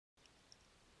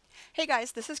Hey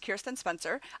guys, this is Kirsten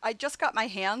Spencer. I just got my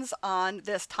hands on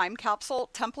this time capsule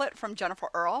template from Jennifer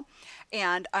Earl,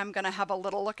 and I'm going to have a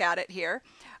little look at it here.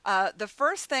 The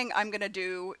first thing I'm going to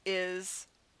do is,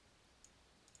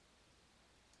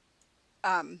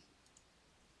 um,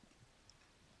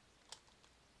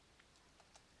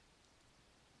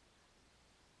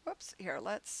 whoops, here,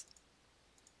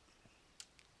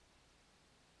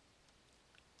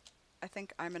 I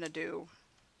think I'm going to do,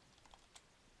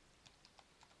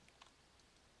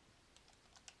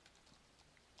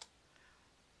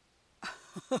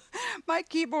 my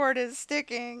keyboard is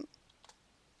sticking.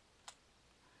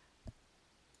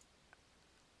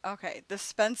 Okay, the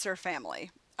Spencer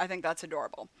family. I think that's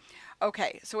adorable.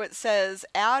 Okay, so it says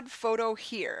add photo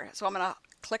here. So I'm going to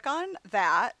click on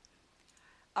that.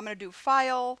 I'm going to do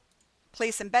file,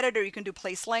 place embedded, or you can do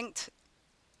place linked,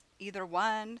 either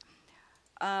one.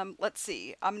 Let's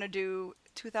see, I'm going to do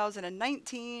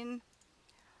 2019.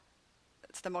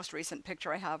 It's the most recent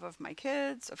picture I have of my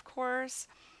kids, of course.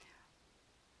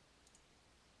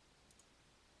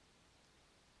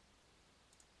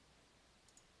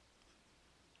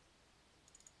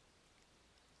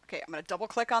 Okay, I'm going to double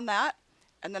click on that,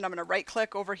 and then I'm going to right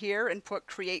click over here and put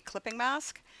create clipping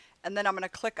mask, and then I'm going to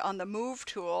click on the move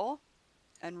tool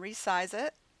and resize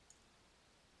it.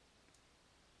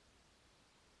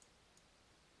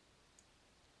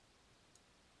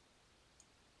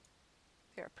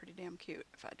 They're pretty damn cute,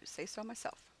 if I do say so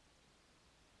myself.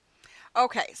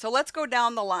 Okay, so let's go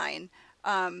down the line.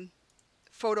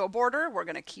 Photo border, we're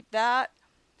going to keep that.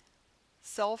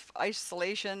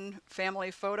 Self-isolation family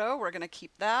photo, we're going to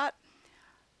keep that.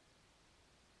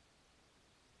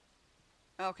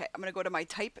 Okay, I'm going to go to my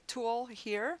type tool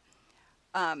here.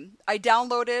 I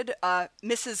downloaded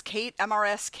Mrs. Kate,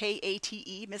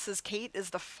 MRSKATE. Mrs. Kate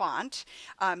is the font.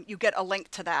 You get a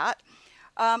link to that.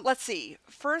 Let's see.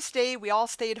 First day, we all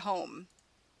stayed home.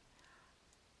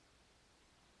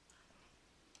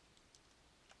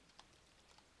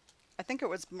 I think it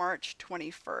was March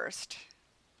 21st.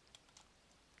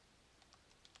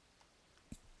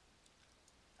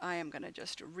 I am going to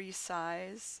just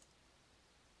resize.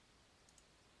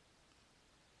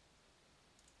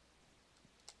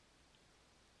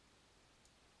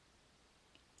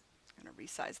 I'm going to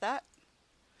resize that.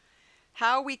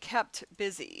 How we kept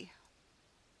busy.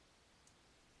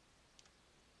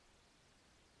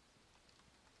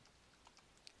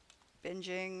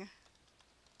 Binging.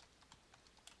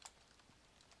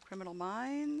 Criminal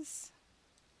Minds.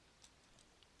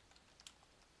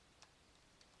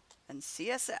 And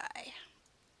CSI.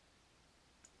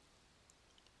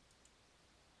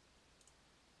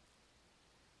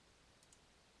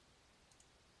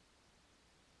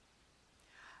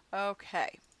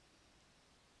 Okay.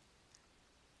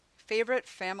 Favorite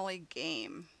family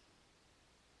game.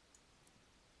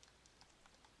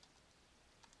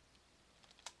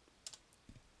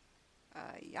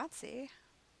 Yahtzee.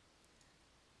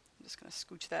 I'm just going to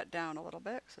scooch that down a little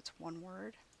bit because it's one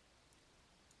word.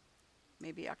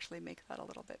 Maybe actually make that a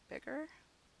little bit bigger.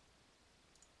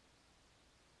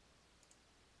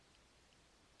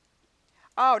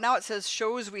 Oh, now it says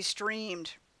shows we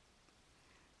streamed.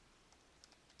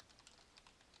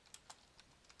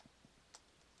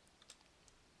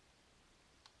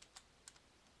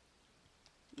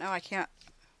 Now I can't.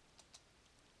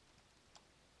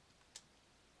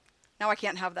 Now I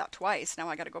can't have that twice. Now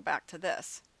I got to go back to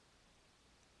this.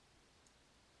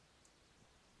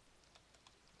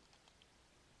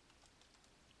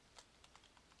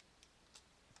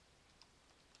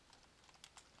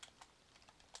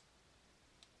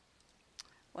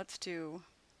 Let's do.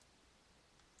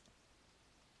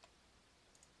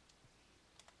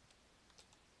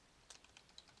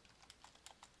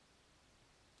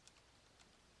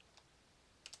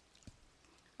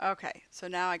 Okay, so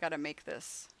now I got to make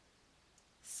this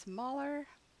smaller.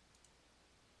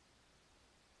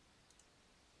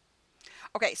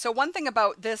 Okay, so one thing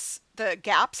about this, the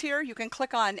gaps here, you can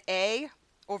click on A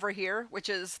over here, which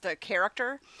is the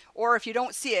character, or if you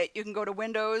don't see it, you can go to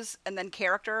Windows and then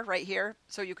character right here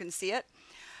so you can see it.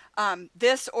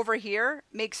 This over here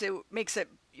makes it,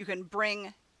 you can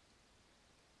bring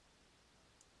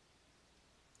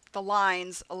the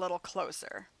lines a little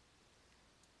closer.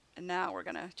 And now we're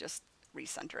gonna just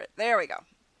recenter it. There we go.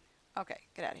 Okay,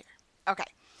 get out of here. Okay,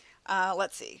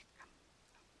 let's see.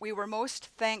 We were most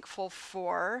thankful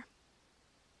for.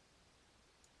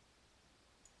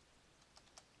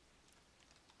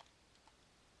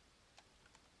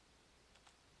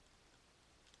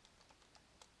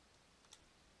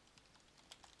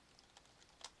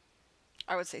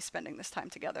 I would say spending this time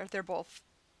together. They're both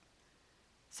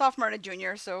sophomore and a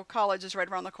junior, so college is right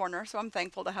around the corner, so I'm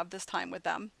thankful to have this time with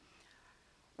them.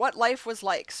 What life was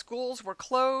like. Schools were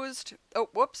closed. Oh,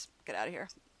 whoops, get out of here.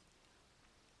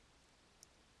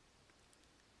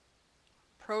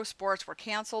 Pro sports were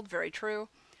canceled, very true.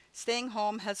 Staying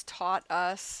home has taught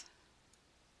us,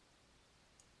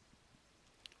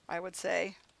 I would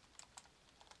say,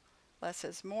 less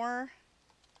is more.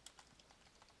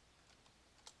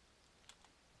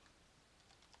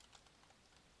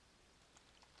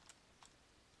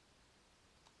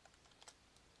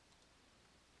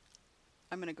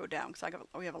 I'm going to go down because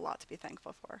we have a lot to be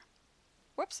thankful for.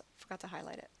 Whoops, forgot to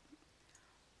highlight it.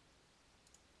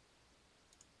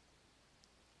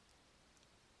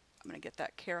 I'm going to get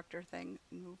that character thing.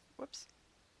 Move. Whoops.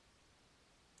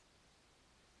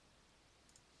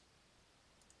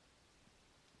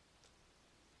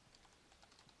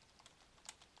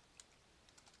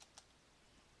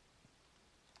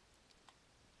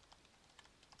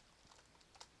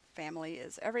 Family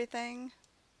is everything.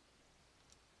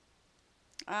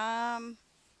 I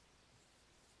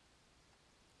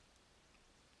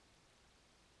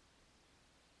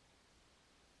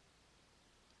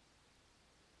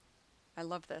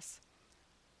love this.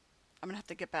 I'm going to have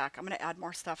to get back. I'm going to add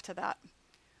more stuff to that.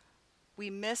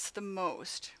 We miss the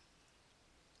most.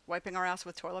 Wiping our ass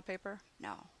with toilet paper?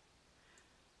 No.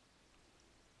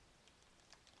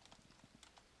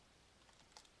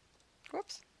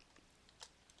 Whoops.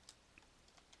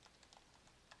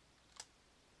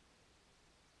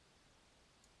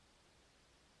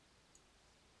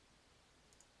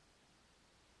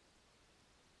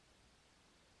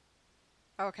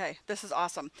 Okay, this is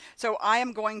awesome. So I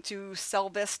am going to sell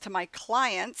this to my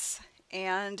clients,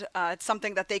 and it's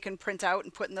something that they can print out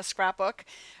and put in the scrapbook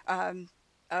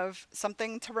of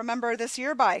something to remember this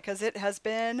year by, because it has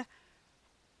been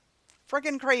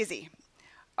friggin' crazy.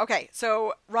 Okay,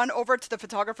 so run over to the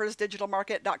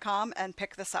photographersdigitalmarket.com and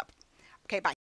pick this up. Okay, bye.